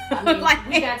 I mean,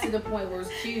 we got to the point where it's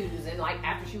cues, and like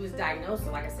after she was diagnosed,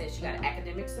 and like I said, she got an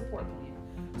academic support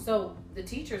plan. So the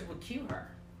teachers would cue her.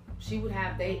 She would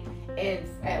have and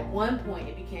at one point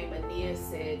it became, Ania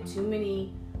said,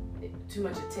 too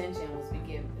much attention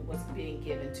was being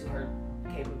given to her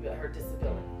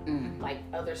disability. Like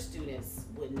other students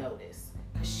would notice,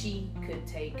 because she could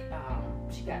take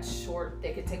she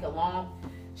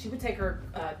would take her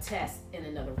test in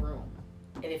another room.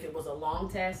 And if it was a long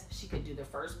test, she could do the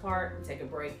first part and take a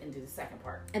break and do the second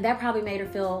part. And that probably made her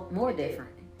feel more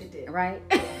different. It did. Right?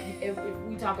 If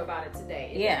we talk about it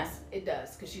today, it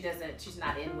does. Because she's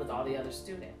not in with all the other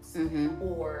students.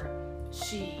 Or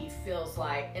she feels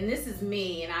like, and this is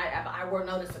me, and I will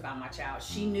notice about my child,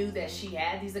 she knew that she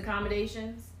had these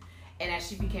accommodations. And as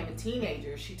she became a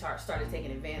teenager, she started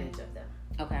taking advantage of them.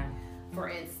 Okay. For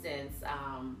instance,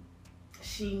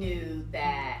 she knew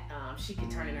that she could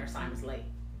turn in her assignments late,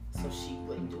 so she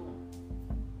wouldn't do them.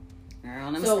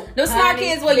 Girl, those smart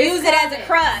kids will use it as a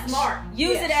crutch. Smart.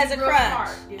 Use it as a crutch.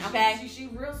 Okay. She's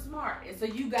real smart, and so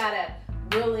you gotta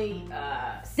really.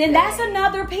 Then that's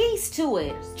another piece to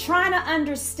it. Trying to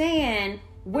understand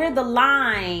where the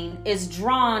line is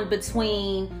drawn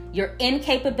between your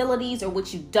incapabilities or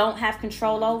what you don't have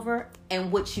control over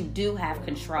and what you do have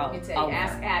control Let me tell over. you,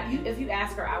 ask Ab. If you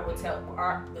ask her, I will tell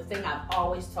her the thing I've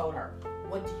always told her.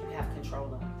 What do you have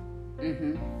control of?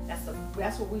 Mm-hmm.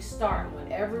 That's where we start.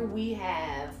 Whenever we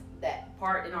have that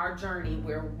part in our journey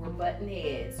where we're butting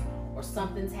heads or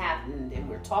something's happened and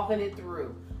we're talking it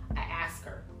through, I ask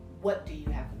her, what do you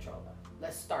have control of?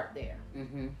 Let's start there.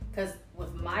 Because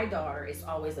with my daughter, it's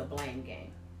always a blame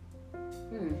game.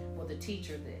 Well, the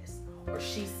teacher this, or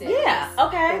she said this,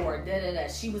 okay, or da-da-da,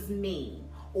 she was mean,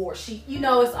 or she,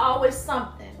 it's always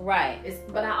something. Right.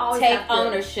 But I always take have to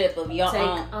ownership of your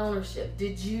own. Take ownership.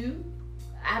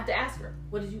 I have to ask her,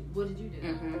 what did you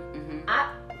do?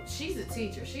 She's a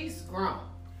teacher. She's grown.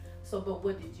 So, but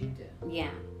what did you do? Yeah.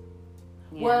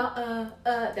 Well,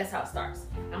 that's how it starts.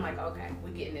 I'm like, okay, we're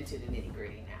getting into the nitty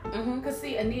gritty now. Cause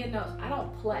see, Ania knows I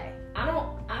don't play. I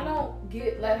don't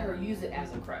let her use it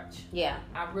as a crutch. Yeah.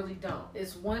 I really don't.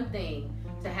 It's one thing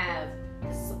to have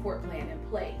the support plan in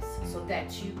place so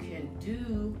that you can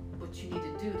do what you need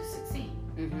to do to succeed.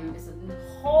 It's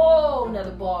a whole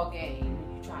nother ball game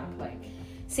when you're trying to play me.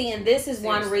 See, and this is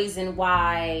one reason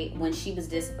why when she was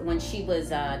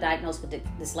diagnosed with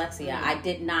dyslexia, I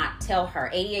did not tell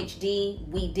her ADHD.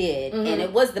 We did, and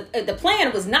it was the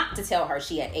plan was not to tell her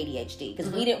she had ADHD because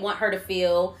we didn't want her to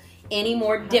feel any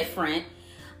more different,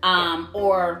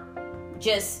 or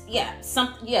just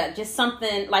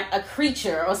something like a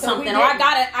creature or something, or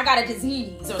I got a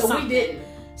disease or something. We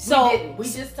didn't. We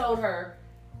just told her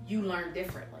you learn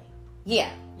differently.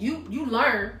 Yeah, you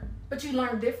learn, but you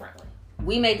learn differently.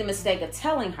 We made the mistake of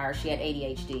telling her she had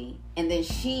ADHD, and then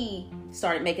she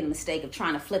started making the mistake of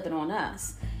trying to flip it on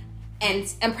us.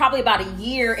 And probably about a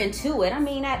year into it,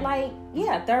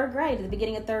 at third grade, at the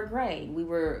beginning of third grade, we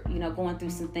were, going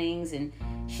through some things, and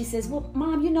she says, well,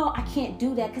 Mom, I can't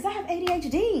do that because I have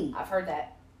ADHD. I've heard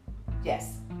that.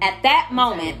 Yes. At that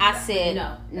moment, I said,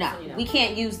 no, we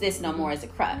can't use this no more as a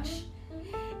crutch.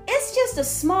 It's just a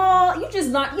small, you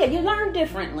learn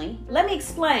differently. Let me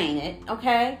explain it,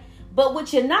 okay? But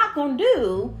what you're not going to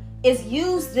do is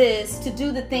use this to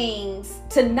do the things,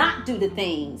 to not do the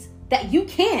things that you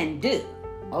can do.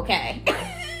 Okay?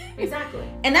 Exactly.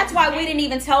 And that's why we didn't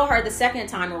even tell her the second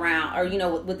time around, or,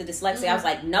 with the dyslexia. I was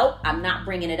like, nope, I'm not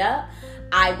bringing it up.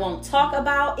 I won't talk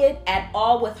about it at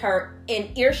all with her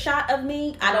in earshot of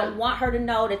me. I don't want her to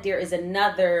know that there is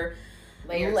another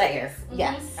layer.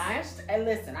 Yes. I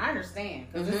understand.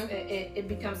 Because it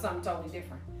becomes something totally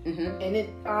different. And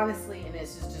it honestly, and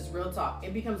it's just real talk,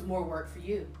 it becomes more work for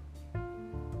you.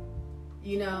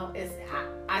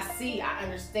 I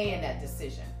understand that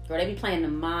decision. Girl, they be playing the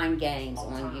mind games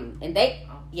on you. And they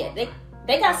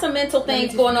got some mental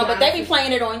things going on, but they be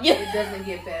playing it on you. It doesn't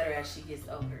get better as she gets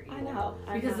older. I know.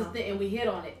 Because and we hit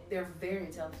on it, they're very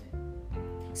intelligent.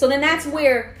 So then that's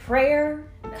where prayer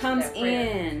comes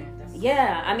in.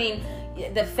 Yeah,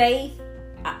 the faith,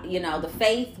 the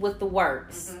faith with the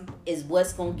works is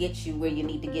what's going to get you where you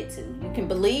need to get to. You can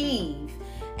believe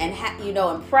and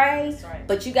and pray, right.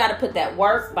 But you got to put that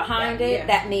work behind it. Yeah.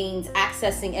 That means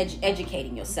accessing,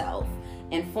 educating yourself,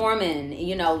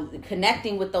 informing,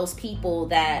 connecting with those people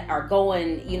that are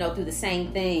going, through the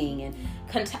same thing, and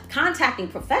contacting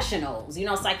professionals,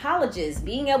 psychologists,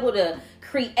 being able to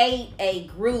create a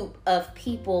group of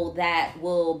people that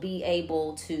will be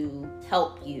able to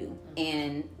help you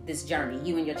in this journey,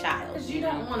 you and your child. Because you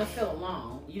don't want to feel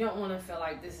alone. You don't want to feel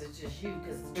like this is just you,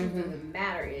 because the truth of the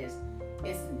matter is,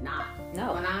 it's not.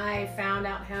 No. When I found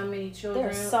out how many children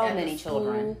there's so many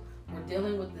children were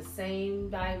dealing with the same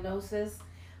diagnosis,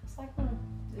 it's like,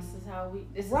 this is how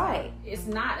right. It's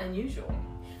not unusual.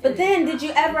 But then, did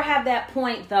you ever have that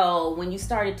point though when you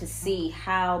started to see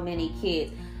how many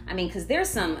kids? Because there's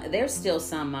still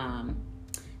some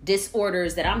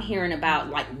disorders that I'm hearing about,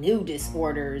 like new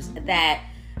disorders that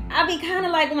I be kind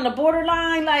of like on the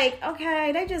borderline, like,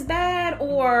 okay, they just bad,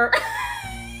 or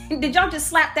did y'all just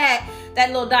slap that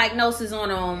little diagnosis on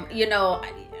them?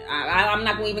 I'm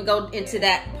not going to even go into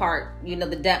that part,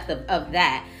 the depth of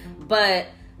that. But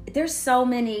there's so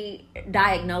many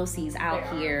diagnoses out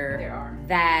here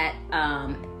that,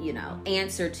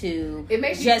 answer to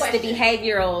just the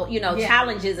behavioral,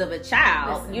 challenges of a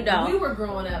child. Listen, when we were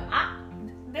growing up,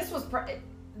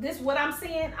 this what I'm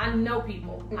seeing, I know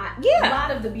people. A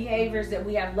lot of the behaviors that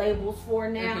we have labels for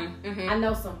now, I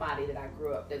know somebody that I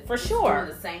grew up that for sure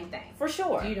doing the same thing. For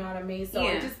sure. Do you know what I mean? So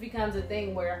it just becomes a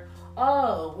thing where,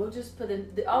 we'll just put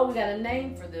in, we got a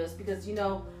name for this, because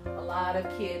a lot of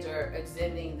kids are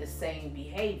exhibiting the same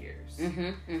behaviors.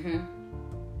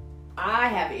 I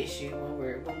have an issue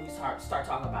when we start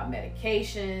talking about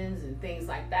medications and things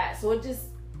like that. So it just,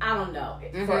 I don't know.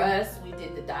 For us, we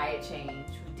did the diet change,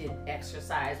 we did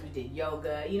exercise, we did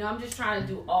yoga. You know, I'm just trying to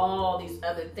do all these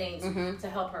other things to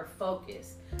help her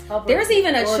focus. There's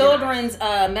even a children's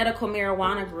medical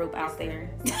marijuana group out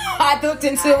there. I looked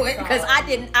into it because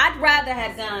I'd rather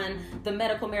have done the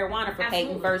medical marijuana for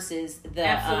Peyton versus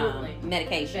the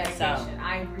medication. So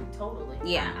I agree totally.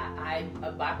 Yeah,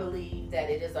 I believe that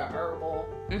it is a herbal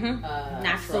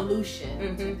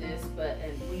solution to this,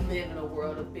 and we live in a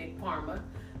world of big pharma,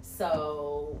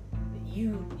 so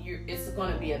it's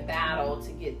going to be a battle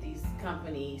to get these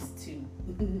companies to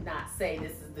not say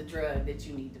this is the drug that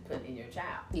you need to put in your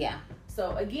child. Yeah.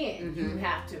 So again, you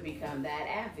have to become that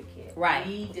advocate. Right.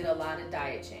 We did a lot of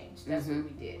diet change. That's what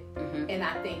we did. And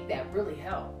I think that really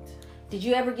helped. Did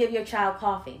you ever give your child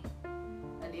coffee?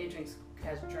 Ania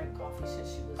has drank coffee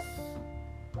since she was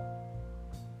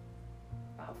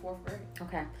about 4th grade.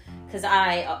 Okay. Because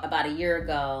about a year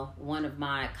ago, one of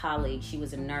my colleagues, she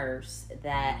was a nurse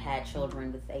that had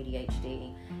children with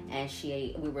ADHD, and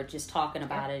we were just talking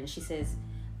about it, and she says,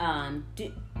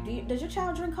 does your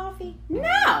child drink coffee? No,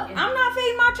 I'm not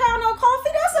feeding my child no coffee.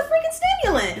 That's a freaking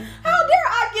stimulant. How dare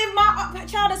I give my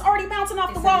child that's already bouncing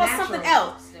off the wall something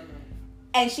else? Stimulant.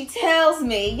 And she tells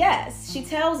me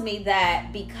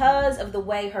that because of the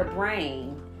way her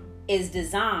brain is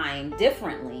designed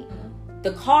differently,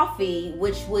 the coffee,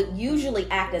 which would usually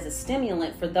act as a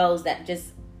stimulant for those that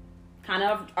just kind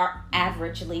of are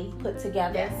averagely put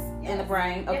together in the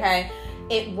brain, okay,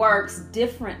 it works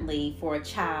differently for a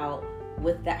child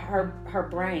with her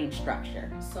brain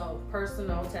structure. So,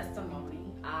 personal testimony,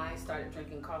 I started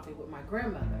drinking coffee with my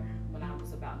grandmother when I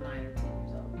was about 9 or 10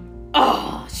 years old.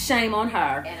 Oh, shame on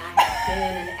her. And I have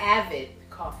been an avid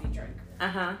coffee drinker.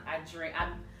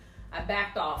 I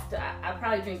backed off. I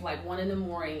probably drink like 1 in the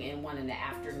morning and 1 in the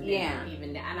afternoon. Yeah.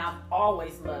 Even, and I've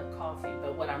always loved coffee.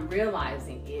 But what I'm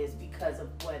realizing is because of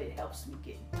what it helps me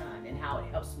get done and how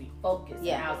it helps me focus.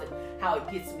 Yeah. And how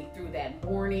it gets me through that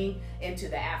morning into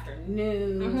the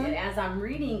afternoon. And as I'm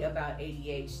reading about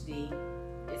ADHD,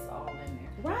 it's all in there.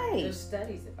 Right. There's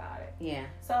studies about it. Yeah.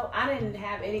 So I didn't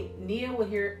have any. Nia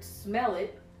would smell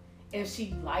it, and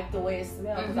she liked the way it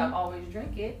smelled because I've always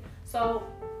drink it. So.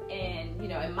 And, you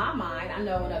know, in my mind, I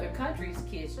know in other countries,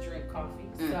 kids drink coffee.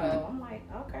 So I'm like,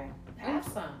 okay, have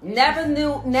some. Never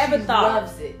she thought.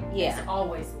 Loves it. Yeah. She's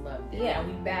always loved it. Yeah. Now,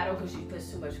 we battle because she puts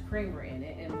too much creamer in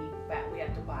it. And we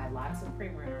have to buy lots of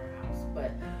creamer in our house.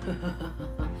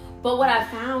 But what I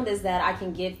found is that I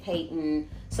can give Peyton,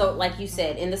 so like you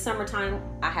said, in the summertime,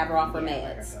 I have her off her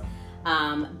meds.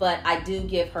 But I do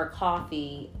give her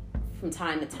coffee from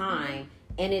time to time.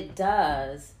 And it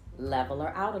does level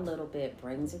her out a little bit,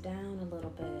 brings her down a little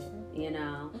bit, you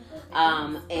know.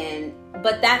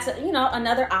 But that's, you know,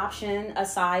 another option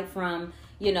aside from,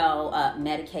 you know,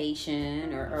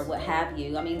 medication or what have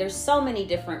you. I mean, there's so many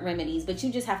different remedies, but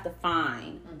you just have to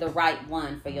find the right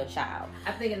one for your child.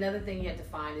 I think another thing you have to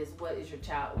find is what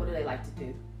do they like to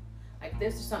do? Like,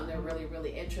 this is something they're really,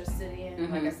 really interested in.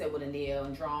 Like I said, with Ania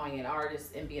and drawing and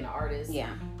artist and being an artist.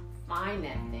 Yeah. Find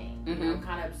that thing, you know,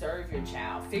 kind of observe your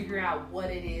child, figure out what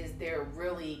it is they're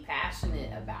really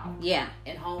passionate about,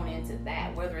 and hone into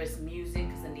that. Whether it's music,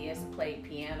 because Ania's played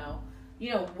piano, you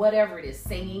know, whatever it is,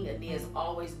 singing. Ania's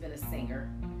always been a singer,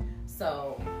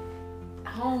 so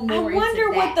hone more. I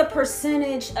wonder what the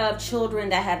percentage of children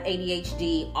that have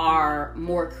ADHD are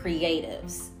more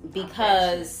creatives,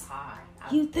 because.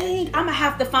 You think? I'm gonna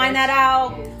have to find that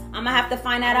out. I'm gonna have to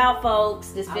find that out,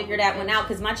 folks. Just figure that one out,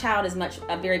 because my child is much of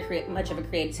a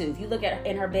creative too. If you look at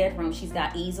in her bedroom, she's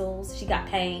got easels, she got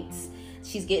paints,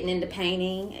 she's getting into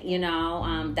painting. You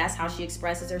know, that's how she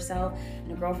expresses herself.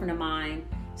 And a girlfriend of mine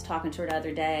was talking to her the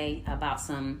other day about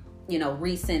some, you know,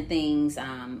 recent things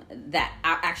that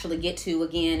I'll actually get to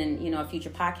again in, you know, a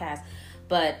future podcast.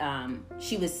 But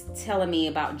she was telling me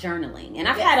about journaling. And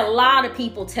I've had a lot of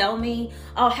people tell me,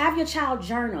 oh, have your child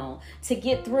journal to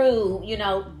get through, you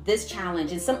know, this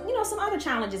challenge and some other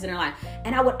challenges in their life.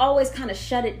 And I would always kind of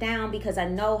shut it down because I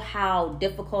know how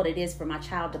difficult it is for my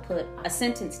child to put a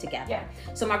sentence together. Yeah.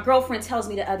 So my girlfriend tells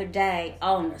me the other day,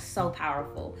 oh, and it's so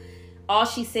powerful. All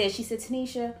she said,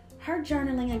 Tanisha, her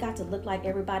journaling ain't got to look like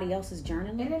everybody else's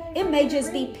journaling. It may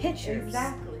just be pictures.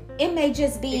 Exactly. It may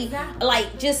just be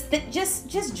like just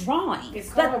drawing,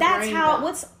 but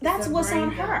that's what's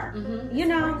on her, you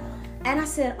know. And I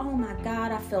said, oh my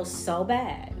God, I feel so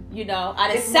bad, you know.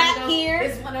 I just sat here.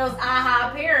 It's one of those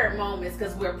aha parent moments,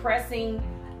 because we're pressing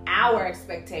our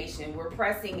expectation. We're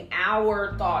pressing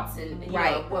our thoughts and you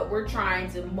know, what we're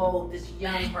trying to mold this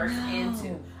young person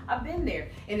into. I've been there.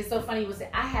 And it's so funny.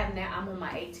 I'm on my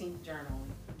 18th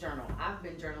journal. I've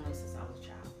been journaling since I was a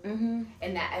child. Mm-hmm.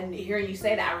 And hearing you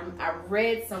say that, I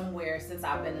read somewhere since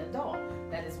I've been an adult,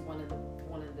 that is one of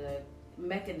the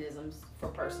mechanisms for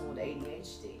a person with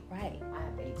ADHD. Right. I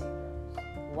have 18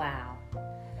 journals. Wow.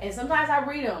 And sometimes I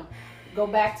read them, go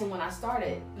back to when I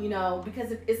started, you know,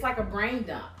 because it's like a brain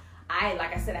dump.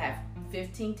 Like I said, I have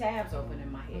 15 tabs open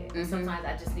in my head. Mm-hmm. Sometimes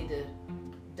I just need to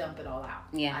dump it all out.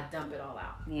 Yeah. I dump it all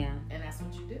out. Yeah. And that's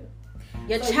what you do.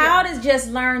 Your child is just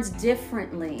learns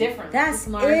differently. That's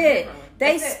it.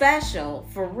 They That's special.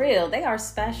 For real. They are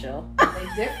special. They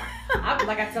different.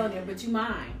 Like I told you, but you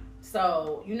mine.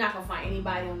 So you're not going to find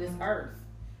anybody on this earth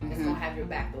that's going to have your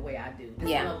back the way I do. That's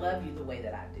going to love you the way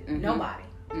that I do. Mm-hmm. Nobody.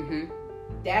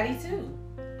 Mm-hmm. Daddy too.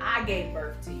 I gave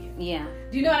birth to you. Yeah.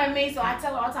 Do you know what I mean? So I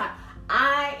tell her all the time,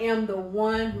 I am the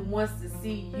one who wants to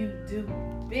see you do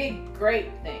big, great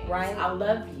things. Right. I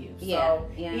love you. Yeah. So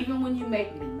even when you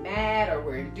make me mad or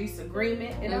we're in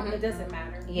disagreement, it doesn't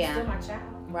matter. Yeah. You're still my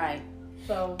child. Right.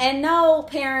 So and know,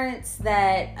 parents,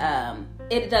 that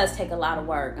it does take a lot of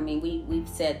work. I mean, we've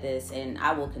said this, and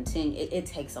I will continue. It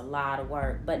takes a lot of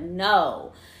work, but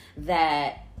know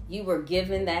that you were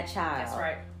given that child. That's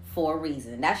right. For a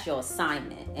reason. That's your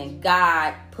assignment, and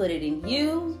God put it in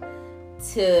you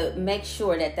to make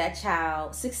sure that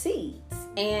child succeeds,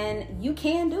 and you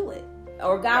can do it,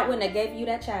 or God wouldn't have gave you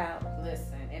that child.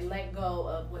 Listen, and let go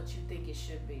of what you think it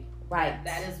should be. Right.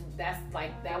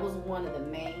 That was one of the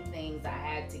main things I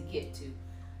had to get to,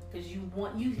 because you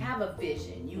have a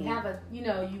vision, you have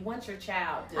you want your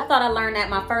child to. I thought I learned that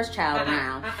my first child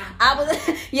around. I was,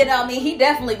 he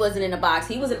definitely wasn't in a box.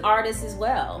 He was an artist as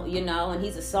well, and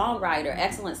he's a songwriter,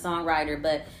 excellent songwriter,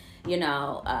 but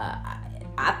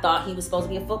I thought he was supposed to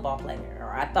be a football player,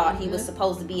 or I thought he was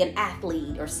supposed to be an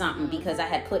athlete or something, because I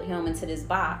had put him into this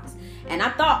box. And I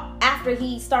thought after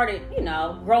he started,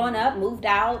 growing up, moved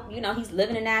out, he's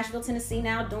living in Nashville, Tennessee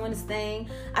now, doing his thing.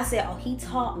 I said, he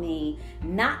taught me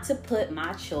not to put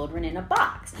my children in a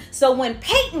box. So when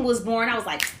Peyton was born, I was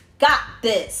like, got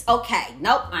this. Okay,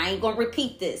 nope, I ain't gonna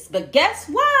repeat this. But guess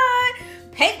what?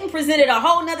 Peyton presented a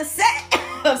whole nother set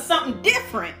of something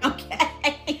different,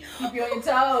 okay? Keep you on your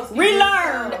toes.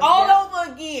 Relearned all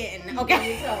over again. Okay.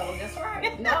 Keep you on your toes. That's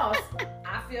right. No,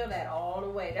 I feel that all the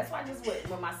way. That's why I just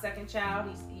with my second child,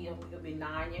 he'll be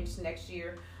 9 years next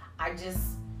year.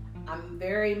 I'm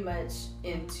very much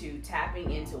into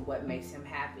tapping into what makes him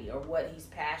happy or what he's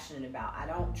passionate about. I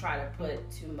don't try to put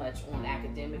too much on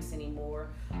academics anymore.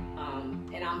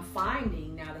 And I'm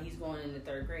finding now that he's going into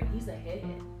 3rd grade, he's ahead.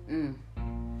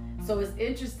 So it's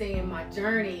interesting in my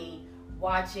journey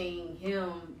watching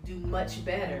him do much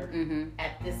better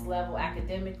at this level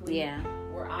academically,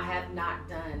 where I haven't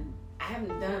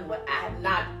done what I have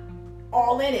not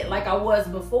all in it like I was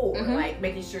before, like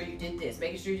making sure you did this,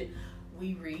 making sure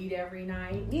we read every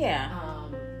night.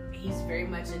 He's very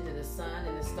much into the sun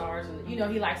and the stars, and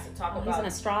he likes to talk about. He's an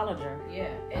astrologer.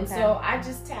 And so I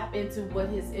just tap into what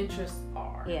his interests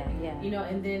are.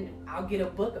 And then I'll get a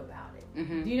book about it.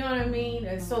 Do you know what I mean?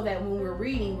 And so that when we're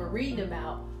reading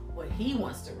about what he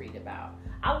wants to read about.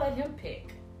 I'll let him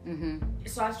pick.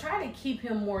 So I was trying to keep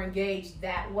him more engaged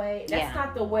that way. That's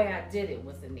not the way I did it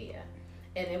with Ania.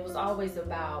 And it was always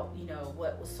about,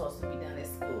 what was supposed to be done at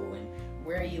school and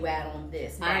where are you at on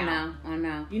this now. I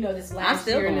know. This last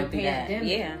year in the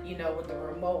pandemic, with the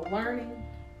remote learning.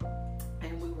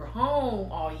 And we were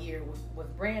home all year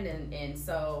with Brandon. And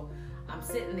so I'm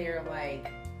sitting there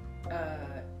like,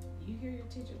 you hear your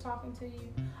teacher talking to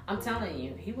you? I'm telling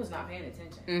you, he was not paying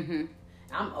attention.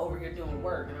 I'm over here doing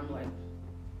work, and I'm like,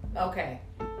 okay,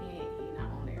 he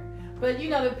not on there. But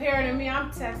the parent in me,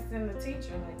 I'm texting the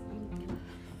teacher like,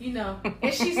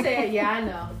 and she said, yeah, I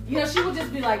know. She would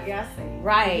just be like, yeah, I see.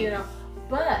 Right.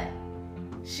 But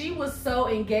she was so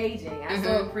engaging. I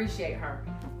so appreciate her.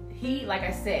 He, like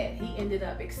I said, he ended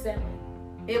up excelling.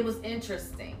 It was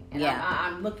interesting, and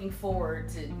I'm looking forward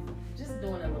to just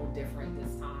doing a little different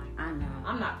this time. I know.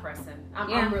 I'm not pressing.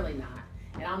 I'm really not.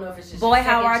 And I don't know if it's just boy,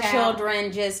 how our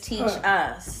children just teach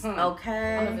us.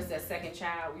 Okay. I don't know if it's that second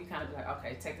child where you kind of be like,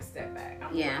 okay, take a step back.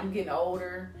 I'm getting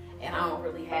older, and I don't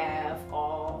really have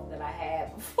all that I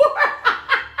had before.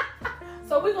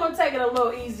 So we're gonna take it a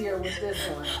little easier with this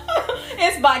one.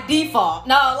 It's by default.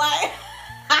 No, like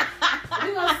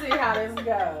we're gonna see how this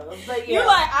goes. But you're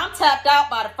like, I'm tapped out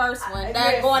by the first one.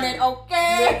 That going in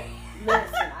okay.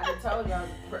 Listen, I just told y'all.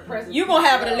 You're going to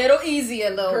have it a little easier,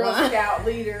 little Girl one. Scout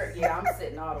leader. Yeah, I'm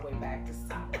sitting all the way back this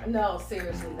time. No,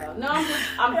 seriously, though. No,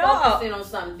 I'm focusing on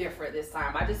something different this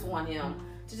time. I just want him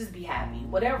to just be happy.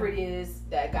 Whatever it is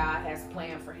that God has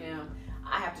planned for him,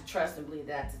 I have to trust and believe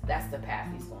that's the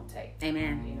path he's going to take.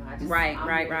 Amen. You know, I just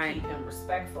Right. Keep him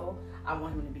respectful. I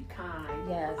want him to be kind.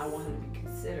 Yes. I want him to be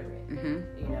considerate.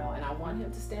 Mm-hmm. You know, and I want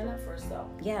him to stand up for himself.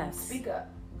 Yes. Speak up.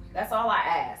 That's all I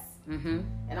ask. Mm-hmm.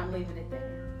 And I'm leaving it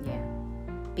there. Yeah.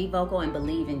 Be vocal and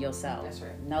believe in yourself. That's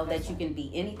right. Know that you can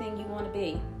be anything you want to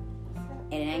be.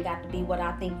 And it ain't got to be what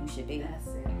I think you should be. That's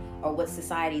it. Or what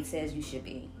society says you should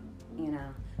be. You know.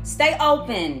 Stay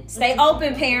open. Stay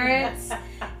open, parents.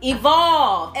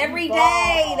 Evolve every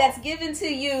day that's given to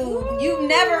you. You've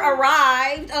never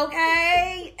arrived,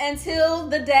 okay? Until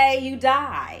the day you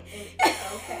die.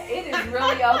 It's okay. It is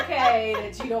really okay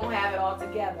that you don't have it all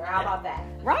together. How about that?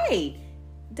 Right.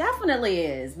 Definitely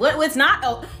is. What's not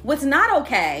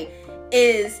okay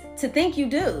is to think you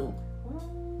do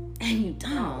and you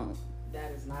don't.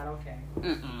 That is not okay.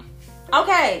 Mm-mm.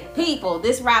 Okay, people,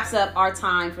 this wraps up our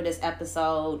time for this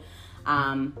episode.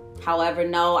 However,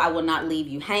 no, I will not leave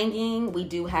you hanging. We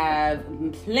do have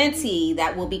plenty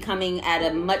that will be coming at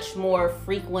a much more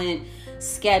frequent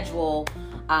schedule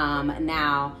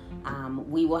now.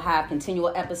 We will have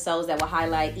continual episodes that will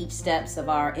highlight each steps of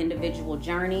our individual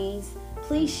journeys.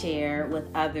 Please share with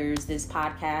others this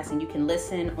podcast, and you can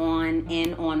listen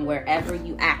on wherever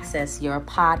you access your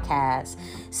podcast.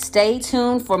 Stay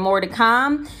tuned for more to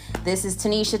come. This is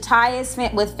Tanisha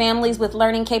Tyus with Families with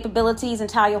Learning Capabilities and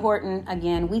Talia Horton.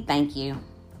 Again, we thank you.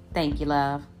 Thank you,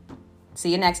 love.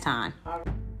 See you next time.